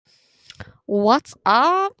What's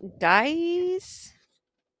up, guys?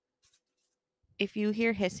 If you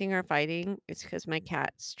hear hissing or fighting, it's because my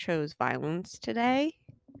cats chose violence today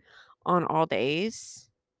on all days.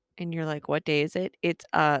 And you're like, what day is it? It's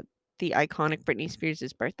the iconic Britney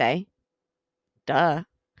Spears' birthday. Duh.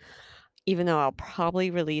 Even though I'll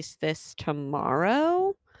probably release this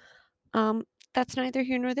tomorrow, um, that's neither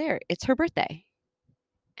here nor there. It's her birthday.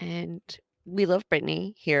 And we love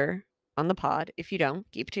Britney here on the pod. If you don't,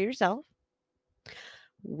 keep it to yourself.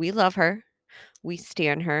 We love her. We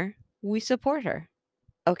stand her. We support her.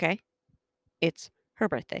 Okay? It's her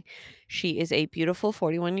birthday. She is a beautiful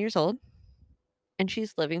 41 years old, and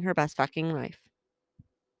she's living her best fucking life.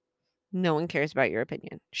 No one cares about your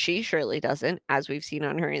opinion. She surely doesn't, as we've seen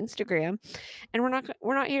on her Instagram. And we're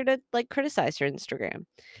not here to like criticize her Instagram.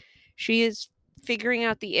 She is figuring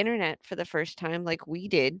out the internet for the first time like we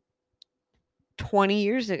did 20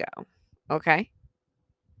 years ago. Okay?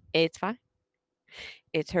 It's fine.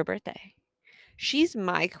 It's her birthday. She's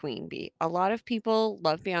my queen bee. A lot of people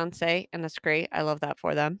love Beyonce, and that's great. I love that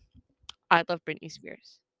for them. I love Britney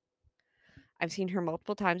Spears. I've seen her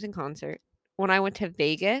multiple times in concert. When I went to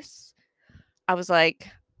Vegas, I was like,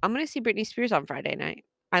 I'm going to see Britney Spears on Friday night.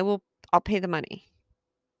 I'll pay the money.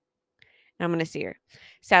 And I'm going to see her.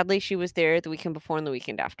 Sadly, she was there the weekend before and the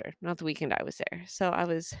weekend after, not the weekend I was there. So I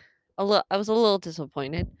was a little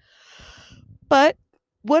disappointed. But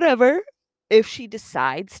whatever. If she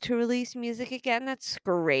decides to release music again, that's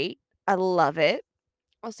great. I love it.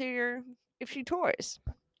 I'll see her if she tours.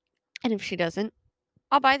 And if she doesn't,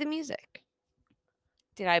 I'll buy the music.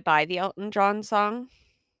 Did I buy the Elton John song?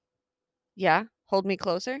 Yeah. Hold Me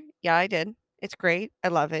Closer? Yeah, I did. It's great. I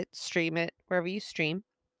love it. Stream it wherever you stream.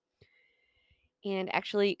 And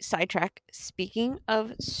actually, sidetrack, speaking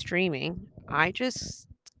of streaming, I just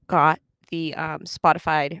got the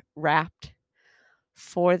Spotify Wrapped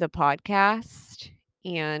for the podcast.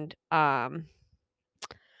 And I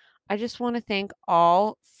just want to thank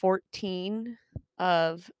all 14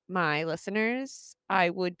 of my listeners. I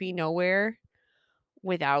would be nowhere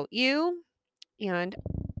without you. And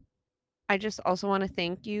I just also want to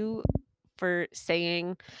thank you for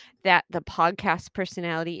saying that the podcast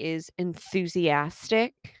personality is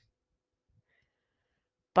enthusiastic.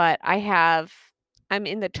 But I'm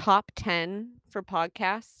in the top 10 for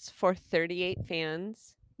podcasts for 38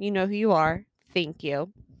 fans. You know who you are. Thank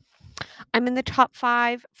you. I'm in the top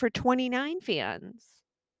 5 for 29 fans.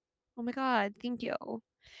 Oh my God. Thank you.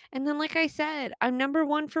 And then, like I said, I'm number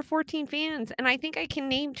 1 for 14 fans, and I think I can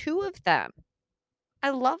name 2 of them.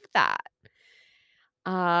 I love that.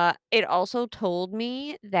 It also told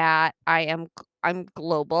me that I'm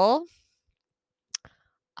global.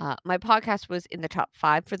 My podcast was in the top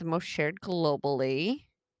 5 for the most shared globally.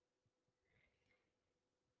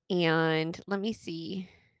 And let me see.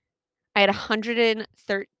 I had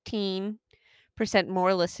 113%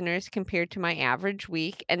 more listeners compared to my average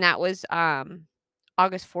week, and that was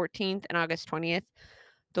August 14th and August 20th.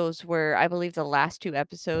 Those were, I believe, the last 2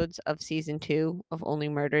 episodes of season 2 of Only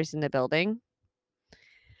Murders in the Building.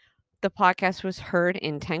 The podcast was heard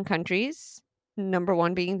in 10 countries, number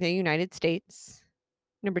 1 being the United States,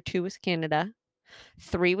 number 2 was Canada,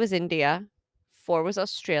 3 was India, 4 was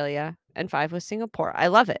Australia, and 5 was Singapore. I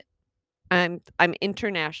love it. I'm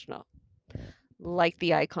international, like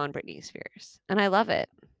the icon Britney Spears, and I love it.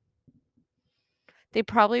 They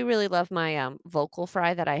probably really love my vocal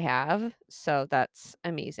fry that I have, so that's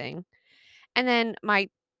amazing. And then my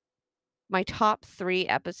top 3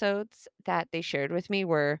 episodes that they shared with me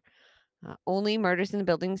were Only Murders in the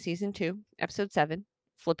Building Season 2, Episode 7,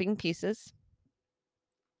 Flipping Pieces.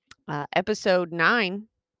 Episode 9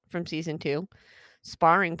 from Season 2,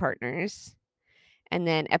 Sparring Partners. And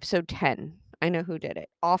then Episode 10, I Know Who Did It,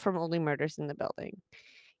 all from Only Murders in the Building.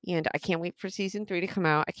 And I can't wait for Season 3 to come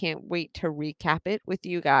out. I can't wait to recap it with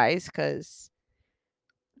you guys because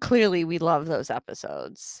clearly we love those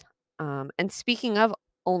episodes. And speaking of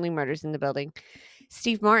Only Murders in the Building,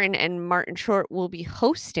 Steve Martin and Martin Short will be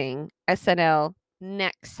hosting SNL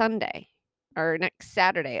next Sunday or next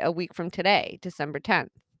Saturday, a week from today, December 10th.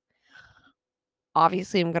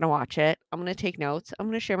 Obviously, I'm going to watch it. I'm going to take notes. I'm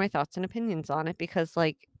going to share my thoughts and opinions on it because,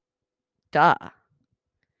 like, duh.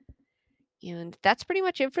 And that's pretty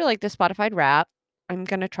much it for, like, the Spotify Wrap. I'm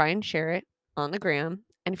going to try and share it on the gram.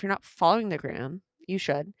 And if you're not following the gram, you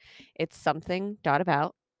should. It's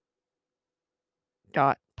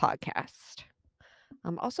something.about.podcast.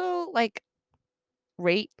 Also, like,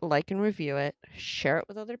 rate, like, and review it. Share it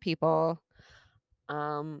with other people.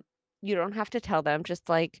 You don't have to tell them. Just,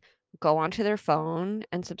 like, go onto their phone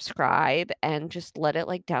and subscribe and just let it,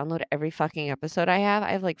 like, download every fucking episode I have.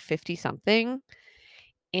 I have, like, 50 something.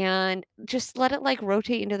 and just let it, like,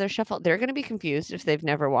 rotate into their shuffle. They're gonna be confused if they've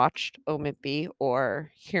never watched Omit B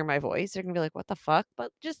or Hear My Voice. They're gonna be like, "What the fuck?"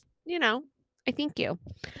 But just, I thank you.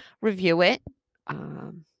 Review it.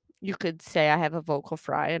 Um, you could say I have a vocal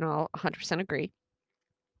fry, and I'll 100% agree.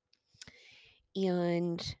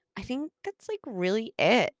 And I think that's, like, really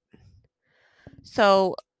it.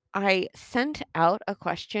 So, I sent out a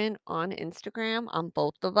question on Instagram on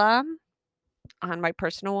both of them, on my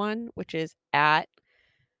personal one, which is at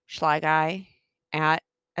Schlyguy, at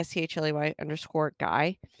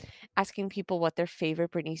SCHLEY_guy, asking people what their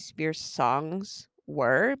favorite Britney Spears songs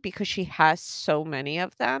were because she has so many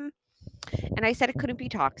of them. And I said it couldn't be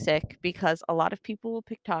Toxic because a lot of people will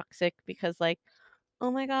pick Toxic because, like,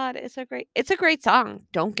 oh my god, it's a great song.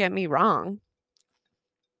 Don't get me wrong,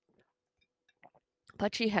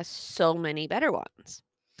 but she has so many better ones.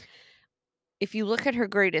 If you look at her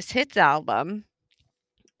greatest hits album,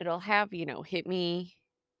 it'll have, Hit Me,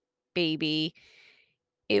 Baby.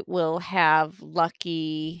 It will have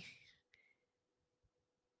Lucky.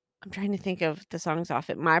 I'm trying to think of the songs off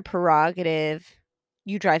it. My Prerogative,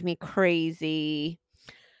 You Drive Me Crazy,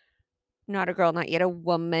 Not a Girl, Not Yet a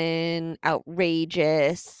Woman,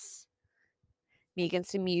 Outrageous, Me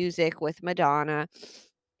Against the Music with Madonna.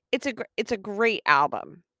 It's a great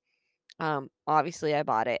album. Obviously I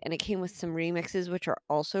bought it, and it came with some remixes which are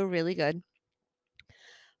also really good.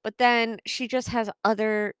 But then she just has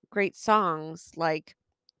other great songs like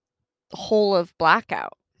the whole of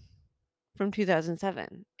Blackout from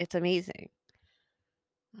 2007. It's amazing.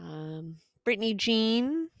 Britney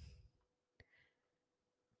Jean,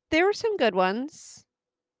 there were some good ones.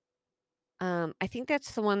 I think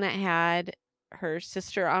that's the one that had her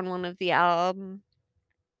sister on one of the album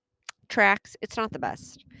tracks. It's not the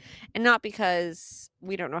best. And not because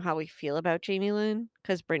we don't know how we feel about Jamie Lynn,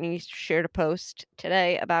 because Brittany shared a post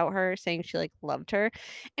today about her saying she, like, loved her.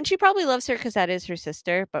 And she probably loves her because that is her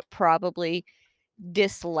sister, but probably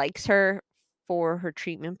dislikes her for her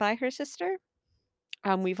treatment by her sister.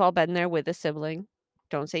 We've all been there with a sibling.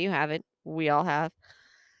 Don't say you haven't. We all have.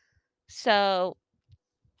 So,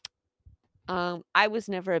 I was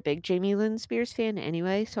never a big Jamie Lynn Spears fan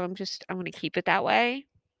anyway, so I'm gonna keep it that way.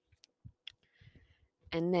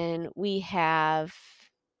 And then we have,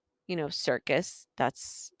 Circus.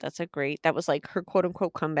 That's a great, that was like her quote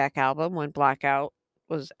unquote comeback album when Blackout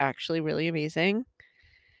was actually really amazing.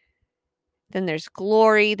 Then there's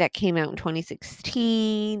Glory that came out in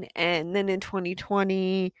 2016, and then in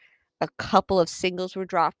 2020 a couple of singles were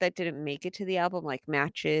dropped that didn't make it to the album, like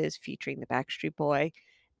Matches featuring the Backstreet Boy.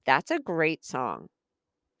 That's a great song.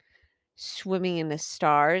 Swimming in the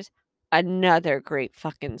Stars, another great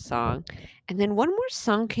fucking song. And then one more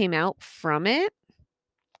song came out from it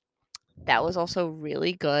that was also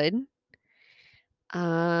really good.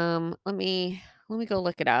 Let me go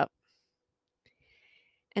look it up.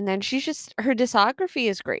 And then her discography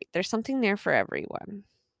is great. There's something there for everyone.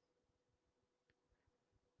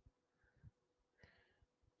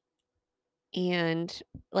 And,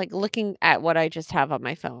 like, looking at what I just have on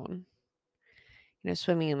my phone,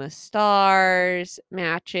 Swimming in the Stars,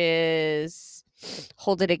 Matches,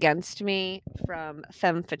 Hold It Against Me from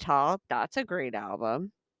Femme Fatale. That's a great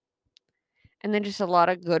album. And then just a lot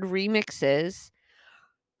of good remixes.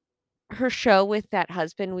 Her show with that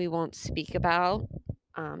husband we won't speak about,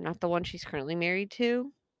 not the one she's currently married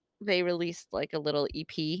to, they released, like, a little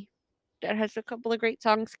EP that has a couple of great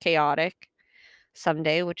songs. Chaotic,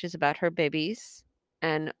 Someday, which is about her babies,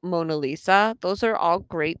 and Mona Lisa. Those are all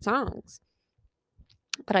great songs.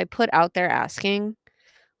 But I put out there asking,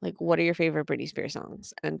 like, what are your favorite Britney Spears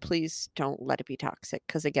songs? And please don't let it be Toxic,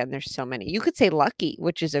 because again, there's so many. You could say Lucky,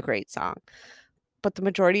 which is a great song, but the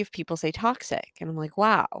majority of people say Toxic. And I'm like,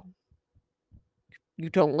 wow, you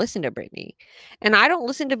don't listen to Britney. And I don't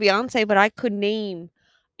listen to Beyonce, but I could name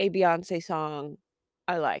a Beyonce song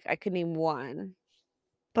I like. I could name one.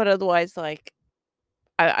 But otherwise, like,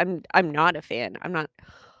 I'm not a fan. I'm not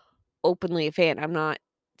openly a fan. I'm not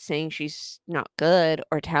saying she's not good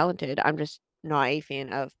or talented. I'm just not a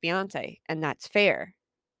fan of Beyonce, and that's fair.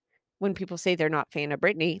 When people say they're not a fan of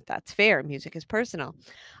Britney, that's fair. Music is personal.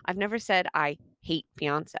 I've never said I hate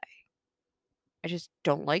Beyonce. I just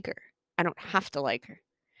don't like her. I don't have to like her.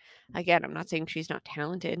 Again, I'm not saying she's not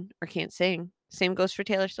talented or can't sing. Same goes for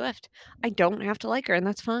Taylor Swift. I don't have to like her, and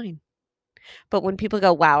that's fine. But when people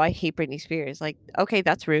go, "Wow, I hate Britney Spears," like, okay,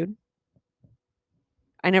 that's rude.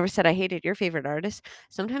 I never said I hated your favorite artist.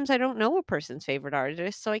 Sometimes I don't know a person's favorite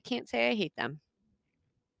artist, so I can't say I hate them.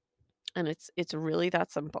 And it's really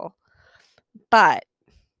that simple. But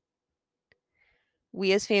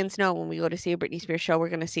we as fans know when we go to see a Britney Spears show, we're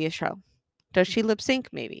going to see a show. Does she lip sync?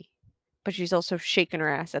 Maybe. but she's also shaking her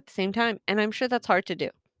ass at the same time, and I'm sure that's hard to do,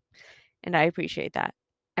 and I appreciate that,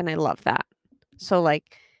 and I love that. So,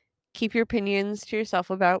 like, keep your opinions to yourself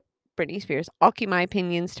about Britney Spears. I'll keep my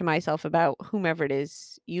opinions to myself about whomever it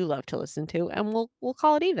is you love to listen to, and we'll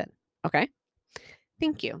call it even, okay?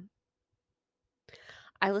 Thank you.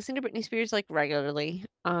 I listen to Britney Spears, like, regularly.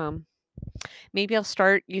 Maybe I'll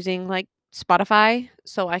start using, like, Spotify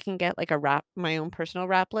so I can get, like, a rap my own personal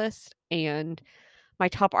rap list, and my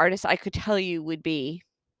top artists I could tell you would be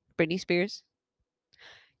Britney Spears.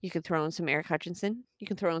 You could throw in some Eric Hutchinson. You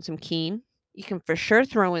can throw in some Keane. You can for sure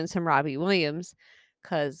throw in some Robbie Williams,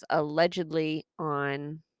 because allegedly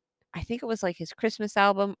on I think it was, like, his Christmas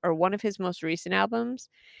album or one of his most recent albums,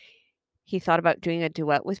 he thought about doing a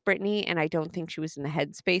duet with Britney, and I don't think she was in the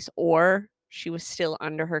headspace, or she was still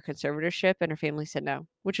under her conservatorship, and her family said no,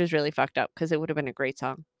 which is really fucked up because it would have been a great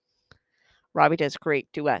song. Robbie does great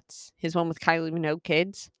duets. His one with Kylie Minogue,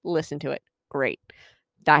 Kids, listen to it. Great.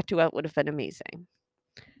 That duet would have been amazing.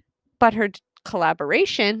 But her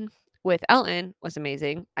collaboration with Elton was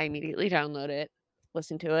amazing. I immediately download it,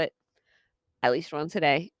 listen to it at least once a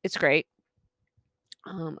day. It's great.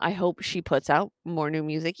 I hope she puts out more new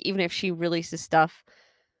music, even if she releases stuff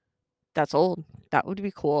that's old. That would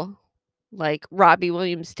be cool. Like Robbie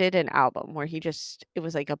Williams did an album where it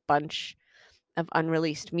was like a bunch of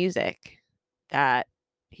unreleased music that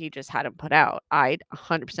he just hadn't put out. I'd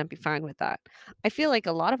 100% be fine with that. I feel like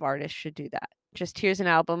a lot of artists should do that. Just here's an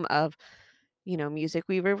album of, music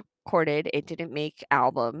we recorded. It didn't make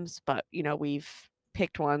albums, but, we've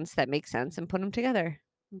picked ones that make sense and put them together.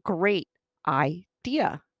 Great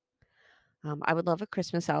idea. I would love a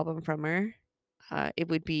Christmas album from her. It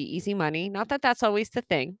would be easy money. Not that that's always the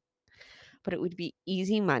thing, but it would be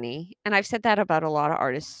easy money. And I've said that about a lot of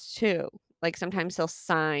artists too. Like sometimes they'll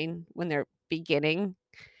sign when they're beginning,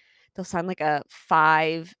 they'll sign like a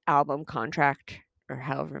 5 album contract or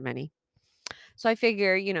however many. So I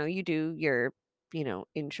figure, you do your,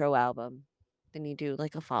 intro album, then you do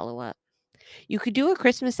like a follow up. You could do a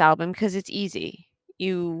Christmas album because it's easy.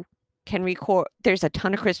 You can record there's a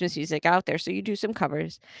ton of Christmas music out there, so you do some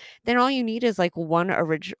covers. Then all you need is like one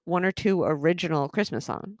or two original Christmas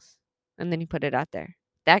songs, and then you put it out there.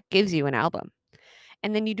 That gives you an album.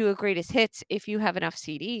 And then you do a greatest hits if you have enough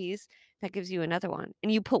CDs, that gives you another one.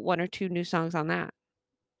 And you put 1 or 2 new songs on that.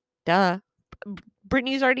 Duh.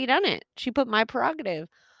 Britney's already done it. She put My Prerogative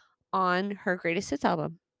on her greatest hits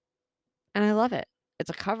album, and I love it. It's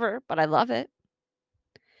a cover, but I love it.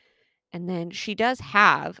 And then she does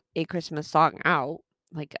have a Christmas song out,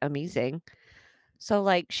 like, amazing. So,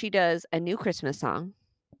 like, she does a new Christmas song,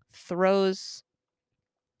 throws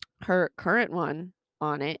her current one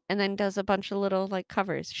on it, and then does a bunch of little, like,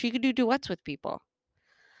 covers. She could do duets with people.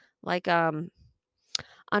 Like, Andrea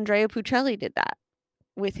Bocelli did that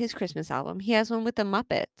with his Christmas album. He has one with the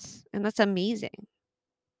Muppets, and that's amazing.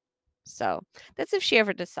 So, that's if she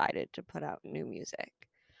ever decided to put out new music.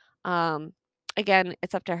 Um, Again,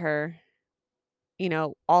 it's up to her.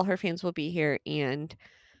 All her fans will be here, and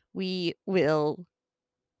we will,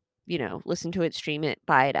 listen to it, stream it,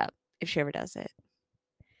 buy it up if she ever does it.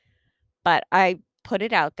 But I put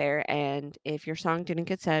it out there, and if your song didn't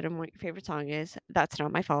get said and what your favorite song is, that's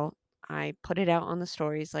not my fault. I put it out on the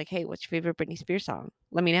stories like, hey, what's your favorite Britney Spears song?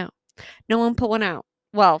 Let me know. No one put one out.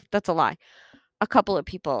 Well, that's a lie. A couple of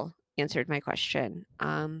people answered my question.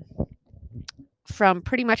 From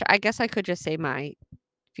pretty much, I guess I could just say my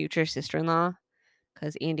future sister-in-law,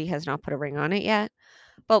 because Andy has not put a ring on it yet.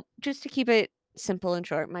 But just to keep it simple and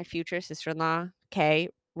short, my future sister-in-law, Kay,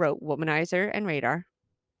 wrote Womanizer and Radar.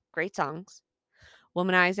 Great songs.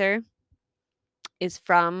 Womanizer is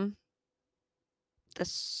from the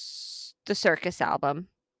Circus album,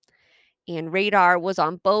 and Radar was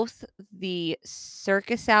on both the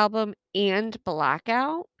Circus album and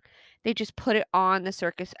Blackout. They just put it on the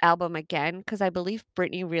Circus album again because I believe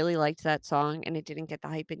Britney really liked that song and it didn't get the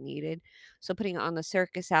hype it needed. So putting it on the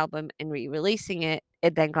Circus album and re-releasing it,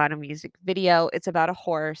 it then got a music video. It's about a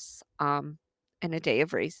horse and a day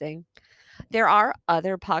of racing. There are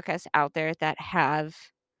other podcasts out there that have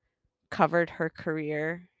covered her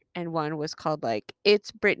career, and one was called like It's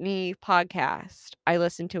Britney Podcast. I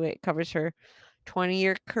listened to it. It covers her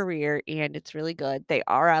 20-year career and it's really good. They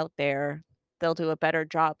are out there. They'll do a better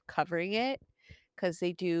job covering it because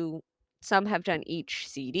some have done each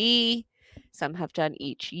CD, some have done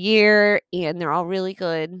each year, and they're all really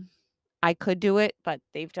good. I could do it, but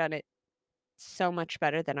they've done it so much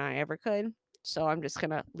better than I ever could. So I'm just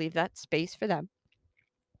going to leave that space for them.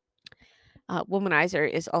 Womanizer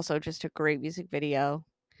is also just a great music video.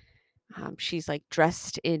 She's like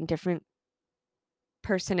dressed in different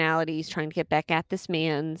personalities trying to get back at this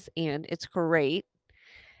man's, and it's great.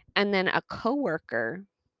 And then a coworker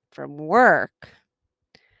from work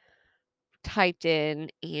typed in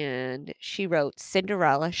and she wrote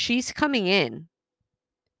Cinderella. She's coming in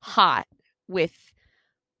hot with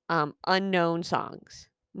unknown songs.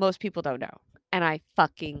 Most people don't know. And I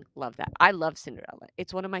fucking love that. I love Cinderella.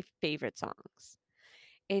 It's one of my favorite songs.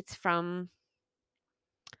 It's from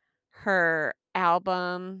her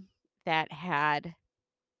album that had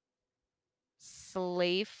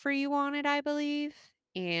Slave for You on it, I believe.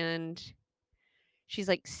 And she's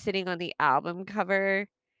like sitting on the album cover.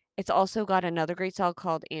 It's also got another great song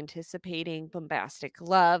called Anticipating Bombastic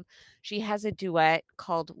Love. She has a duet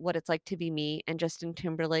called What It's Like to Be Me, and Justin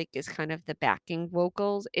Timberlake is kind of the backing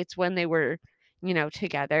vocals. It's when they were,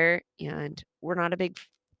 together, and we're not a big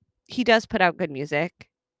he does put out good music,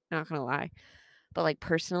 not gonna lie. But like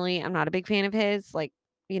personally, I'm not a big fan of his, like,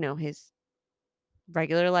 his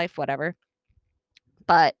regular life, whatever.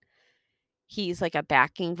 But he's like a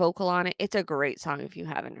backing vocal on it. It's a great song if you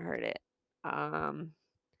haven't heard it. Um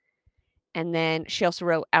And then she also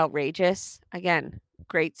wrote Outrageous. Again,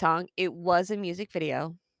 great song. It was a music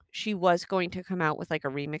video. She was going to come out with like a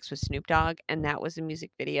remix with Snoop Dogg, and that was a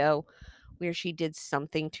music video where she did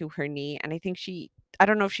something to her knee. And I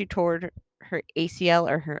don't know if she tore her ACL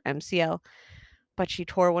or her MCL, but she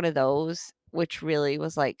tore one of those, which really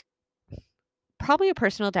was like probably a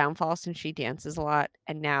personal downfall since she dances a lot.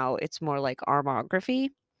 And now it's more like armography.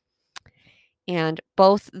 And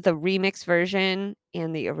both the remix version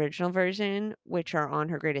and the original version, which are on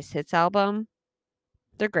her greatest hits album,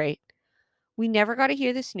 they're great. We never got to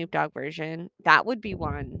hear the Snoop Dogg version. That would be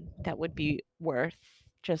one that would be worth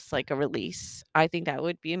just like a release. I think that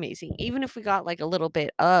would be amazing. Even if we got like a little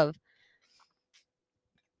bit of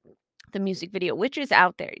the music video, which is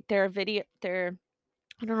out there. I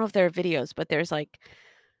don't know if there are videos, but there's like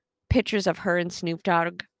pictures of her and Snoop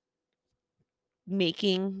Dogg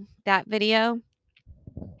making that video.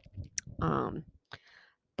 Um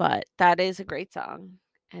But that is a great song.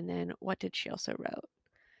 And then what did she also wrote?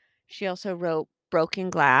 She also wrote Broken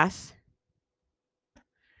Glass.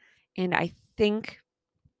 And I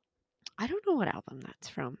don't know what album that's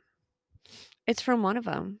from. It's from one of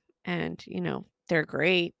them. And, they're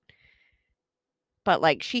great. But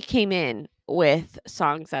like she came in with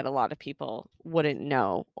songs that a lot of people wouldn't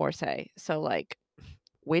know or say. So like,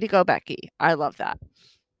 way to go, Becky. I love that.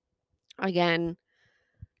 Again,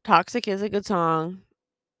 Toxic is a good song.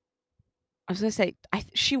 I was going to say,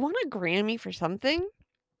 she won a Grammy for something.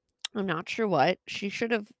 I'm not sure what. She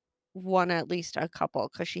should have won at least a couple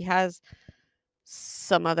because she has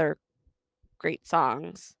some other great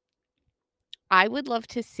songs. I would love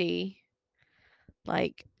to see,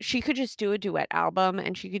 like, she could just do a duet album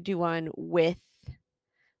and she could do one with,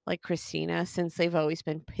 like, Christina since they've always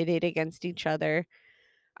been pitted against each other.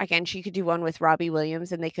 Again, she could do one with Robbie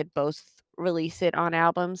Williams and they could both release it on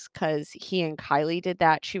albums because he and Kylie did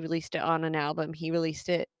that. She released it on an album, he released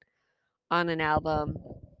it on an album.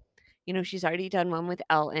 She's already done one with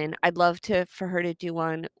Elton. I'd love for her to do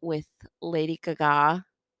one with Lady Gaga.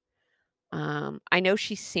 I know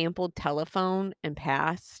she sampled Telephone and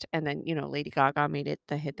passed, and then, Lady Gaga made it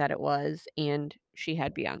the hit that it was, and she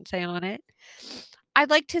had Beyoncé on it. I'd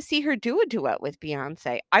like to see her do a duet with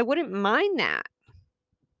Beyoncé. I wouldn't mind that.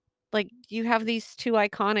 Like, you have these two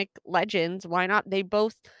iconic legends. Why not? They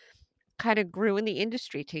both kind of grew in the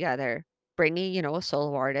industry together. Britney, a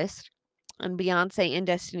solo artist, and Beyoncé in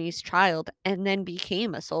Destiny's Child, and then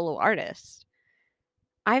became a solo artist.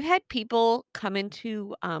 I've had people come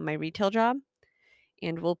into my retail job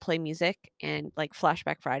and we'll play music and like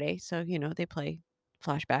Flashback Friday. So, they play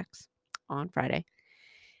flashbacks on Friday.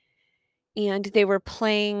 And they were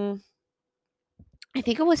playing, I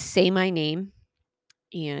think it was Say My Name.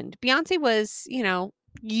 And Beyonce was,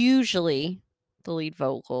 usually the lead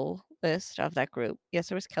vocalist of that group. Yes,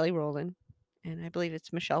 there was Kelly Rowland, and I believe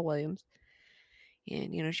it's Michelle Williams.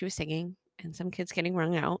 And, she was singing and some kids getting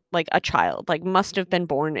rung out like a child, like must have been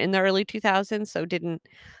born in the early 2000s, so didn't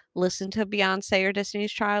listen to Beyonce or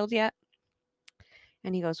Destiny's Child yet.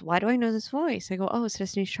 And he goes, "Why do I know this voice?" I go, "Oh, it's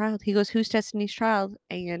Destiny's Child." He goes, "Who's Destiny's Child?"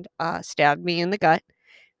 And stabbed me in the gut.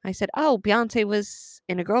 I said, "Oh, Beyonce was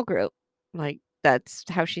in a girl group. Like, that's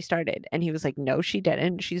how she started." And he was like, "No, she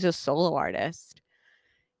didn't. She's a solo artist."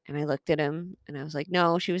 And I looked at him and I was like,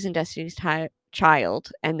 "No, she was in Destiny's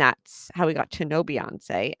Child. And that's how we got to know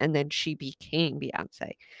Beyonce. And then she became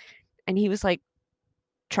Beyonce." And he was like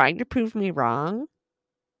trying to prove me wrong.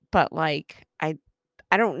 But like,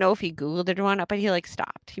 I don't know if he Googled it or whatnot, but he like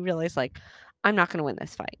stopped. He realized like, I'm not going to win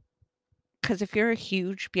this fight. Because if you're a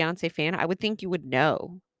huge Beyonce fan, I would think you would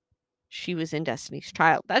know. she was in Destiny's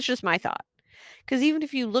Child. That's just my thought. Because even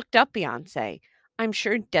if you looked up Beyonce, I'm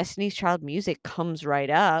sure Destiny's Child music comes right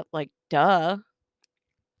up, like, duh,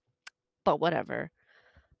 but whatever.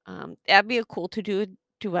 That'd be a cool to do a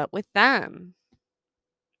duet with them.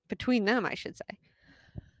 Between them, I should say.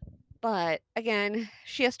 But again,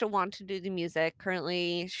 she has to want to do the music.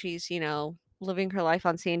 Currently, she's, living her life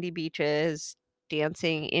on sandy beaches,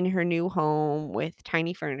 dancing in her new home with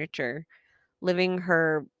tiny furniture, living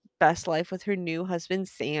her best life with her new husband,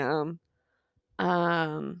 Sam.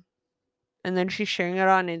 Um, and then she's sharing it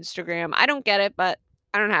on Instagram. I don't get it, but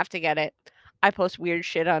I don't have to get it. I post weird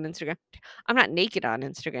shit on Instagram. I'm not naked on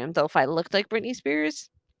Instagram, though if I looked like Britney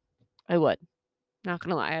Spears, I would. Not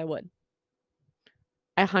gonna lie, I would.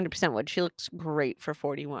 I 100% would. She looks great for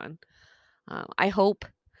 41. I hope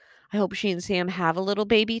she and Sam have a little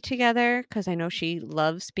baby together because I know she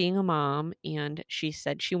loves being a mom and she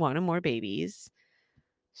said she wanted more babies.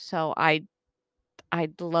 So I'd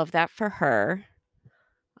love that for her.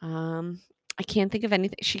 I can't think of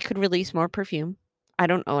anything. She could release more perfume. I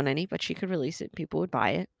don't own any, but she could release it. People would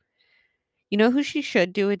buy it. You know who she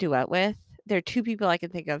should do a duet with? There are two people I can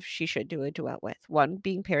think of she should do a duet with. One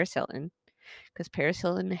being Paris Hilton, because Paris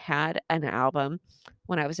Hilton had an album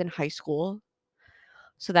when I was in high school.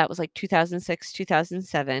 So that was like 2006,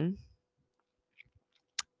 2007.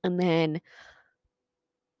 And then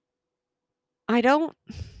I don't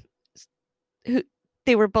who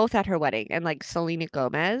they were both at her wedding, and like Selena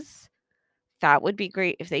Gomez. That would be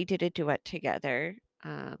great if they did a duet together.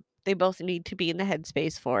 They both need to be in the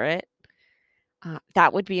headspace for it.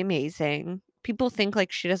 That would be amazing. People think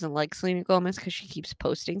like she doesn't like Selena Gomez because she keeps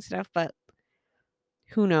posting stuff, but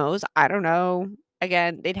who knows? I don't know.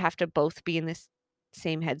 Again, they'd have to both be in this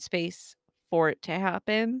same headspace for it to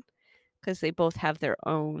happen because they both have their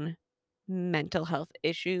own mental health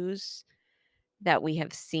issues that we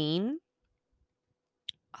have seen.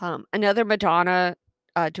 Another Madonna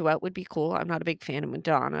duet would be cool. I'm not a big fan of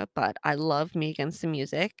Madonna, but I love Me Against the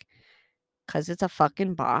Music because it's a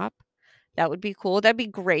fucking bop. That would be cool. That'd be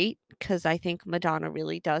great because I think Madonna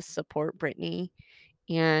really does support Britney.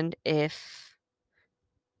 And if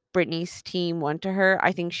Britney's team went to her,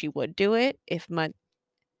 I think she would do it.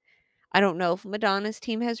 I don't know if Madonna's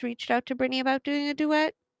team has reached out to Britney about doing a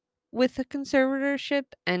duet with the conservatorship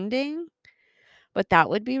ending, but that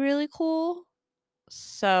would be really cool.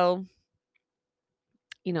 So,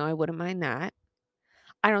 I wouldn't mind that.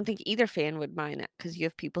 I don't think either fan would mind that because you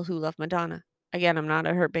have people who love Madonna. Again, I'm not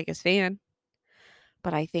her biggest fan,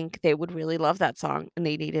 but I think they would really love that song and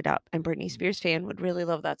they'd eat it up. And Britney Spears fan would really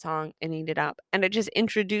love that song and eat it up. And it just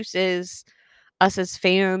introduces us as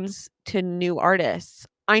fans to new artists.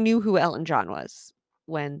 I knew who Elton John was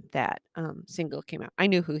when that single came out. I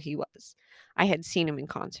knew who he was. I had seen him in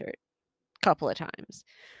concert a couple of times.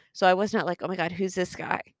 So I was not like, oh my God, who's this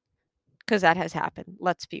guy? Because that has happened.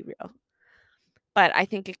 Let's be real. But I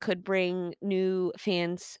think it could bring new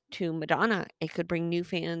fans to Madonna. It could bring new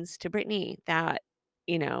fans to Britney that,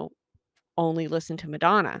 you know, only listen to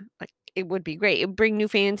Madonna. Like, it would be great. It would bring new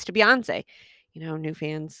fans to Beyonce, new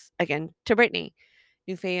fans again to Britney,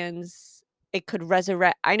 new fans. It could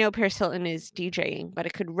resurrect. I know Paris Hilton is DJing, but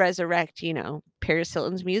it could resurrect, Paris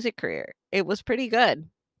Hilton's music career. It was pretty good.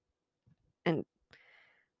 And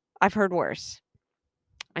I've heard worse.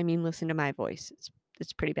 I mean, listen to my voice.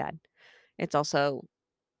 It's pretty bad. It's also,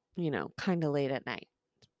 kind of late at night.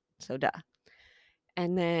 So duh.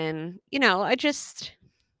 And then, I just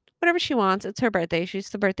whatever she wants. It's her birthday. She's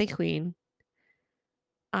the birthday queen.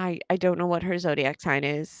 I don't know what her zodiac sign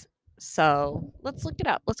is. So let's look it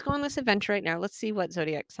up. Let's go on this adventure right now. Let's see what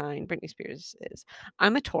zodiac sign Britney Spears is.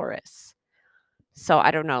 I'm a Taurus. So I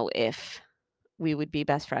don't know if we would be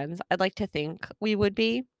best friends. I'd like to think we would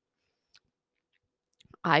be.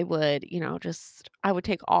 I would, I would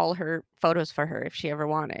take all her photos for her if she ever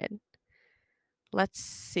wanted. Let's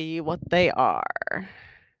see what they are.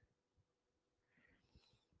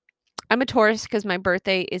 I'm a Taurus because my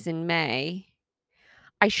birthday is in May.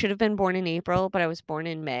 I should have been born in April, but I was born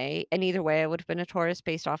in May. And either way, I would have been a Taurus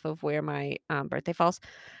based off of where my birthday falls.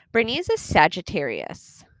 Brittany is a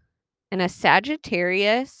Sagittarius. And a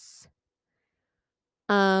Sagittarius,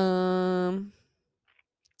 let's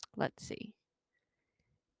see.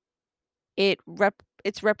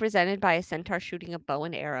 It's represented by a centaur shooting a bow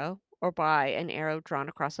and arrow, or by an arrow drawn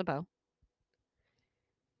across a bow.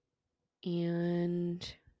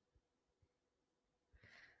 And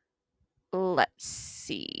let's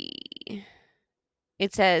see.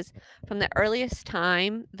 It says, from the earliest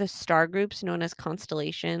time, the star groups known as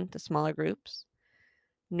constellation, the smaller groups,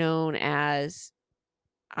 known as,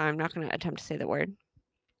 I'm not going to attempt to say the word,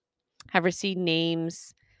 have received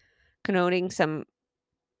names connoting some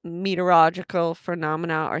meteorological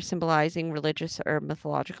phenomena or symbolizing religious or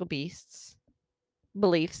mythological beliefs.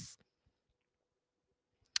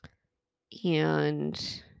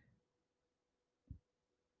 And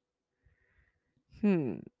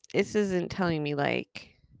this isn't telling me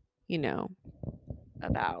like, you know,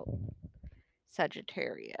 about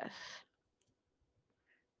Sagittarius.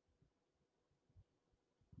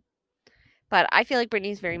 But I feel like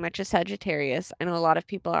Britney's very much a Sagittarius. I know a lot of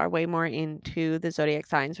people are way more into the zodiac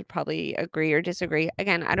signs, would probably agree or disagree.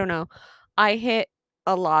 Again, I don't know. I hit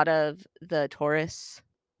a lot of the Taurus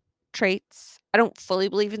traits. I don't fully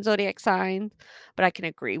believe in zodiac signs, but I can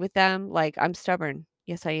agree with them. Like, I'm stubborn.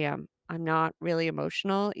 Yes, I am. I'm not really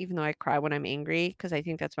emotional, even though I cry when I'm angry, because I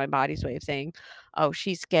think that's my body's way of saying, oh,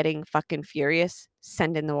 she's getting fucking furious.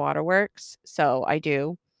 Send in the waterworks. So I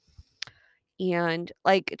do. And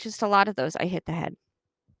like, just a lot of those, I hit the head.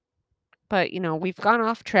 But, we've gone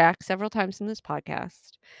off track several times in this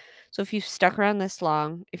podcast. So if you've stuck around this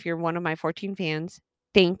long, if you're one of my 14 fans,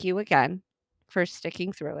 thank you again for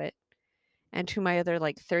sticking through it. And to my other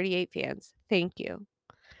like 38 fans, thank you.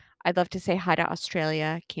 I'd love to say hi to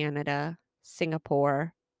Australia, Canada,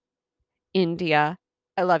 Singapore, India.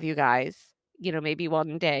 I love you guys. Maybe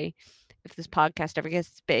one day, if this podcast ever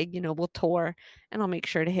gets big, we'll tour and I'll make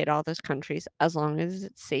sure to hit all those countries as long as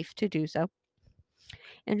it's safe to do so.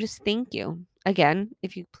 And just thank you. Again,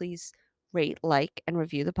 if you please rate, like, and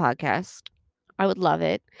review the podcast, I would love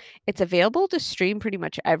it. It's available to stream pretty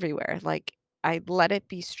much everywhere. Like, I let it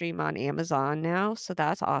be streamed on Amazon now, so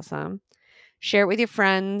that's awesome. Share it with your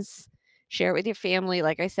friends, share it with your family.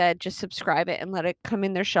 Like I said, just subscribe it and let it come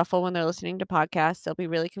in their shuffle when they're listening to podcasts. They'll be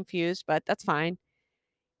really confused, but that's fine.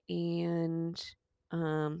 And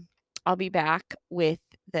I'll be back with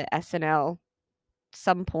the SNL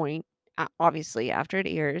some point, obviously after it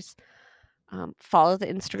airs. Follow the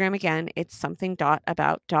Instagram again. It's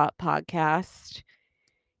something.about.podcast.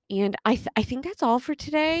 And I think that's all for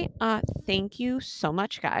today. Thank you so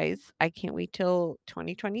much, guys. I can't wait till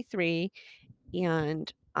 2023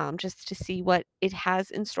 and just to see what it has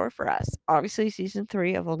in store for us. Obviously, season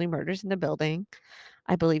 3 of Only Murders in the Building.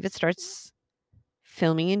 I believe it starts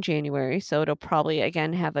filming in January, so it'll probably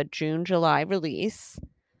again have a June, July release.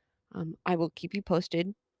 I will keep you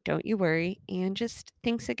posted. Don't you worry. And just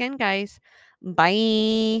thanks again, guys.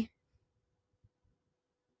 Bye.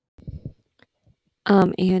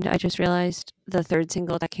 And I just realized the third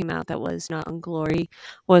single that came out that was not on Glory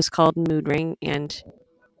was called Mood Ring, and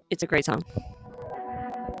it's a great song.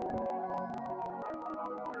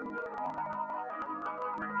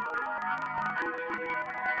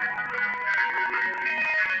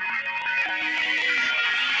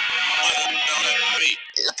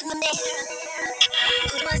 Look in the mirror.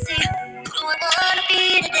 Who do I see? Who do I wanna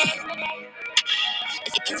be today?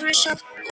 If you came for a show,